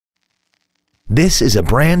This is a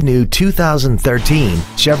brand new 2013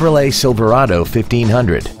 Chevrolet Silverado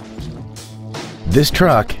 1500. This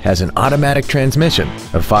truck has an automatic transmission,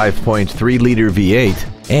 a 5.3-liter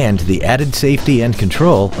V8, and the added safety and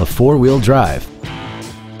control of four-wheel drive.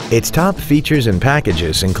 Its top features and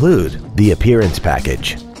packages include the appearance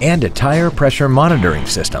package and a tire pressure monitoring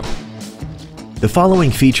system. The following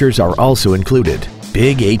features are also included: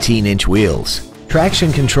 big 18-inch wheels,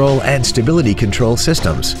 traction control and stability control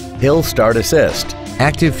systems, hill start assist,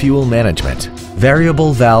 active fuel management,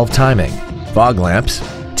 variable valve timing, fog lamps,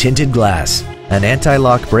 tinted glass, an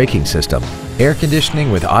anti-lock braking system, air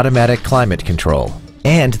conditioning with automatic climate control,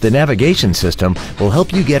 and the navigation system will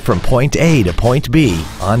help you get from point A to point B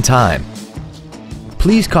on time.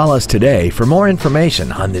 Please call us today for more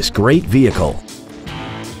information on this great vehicle.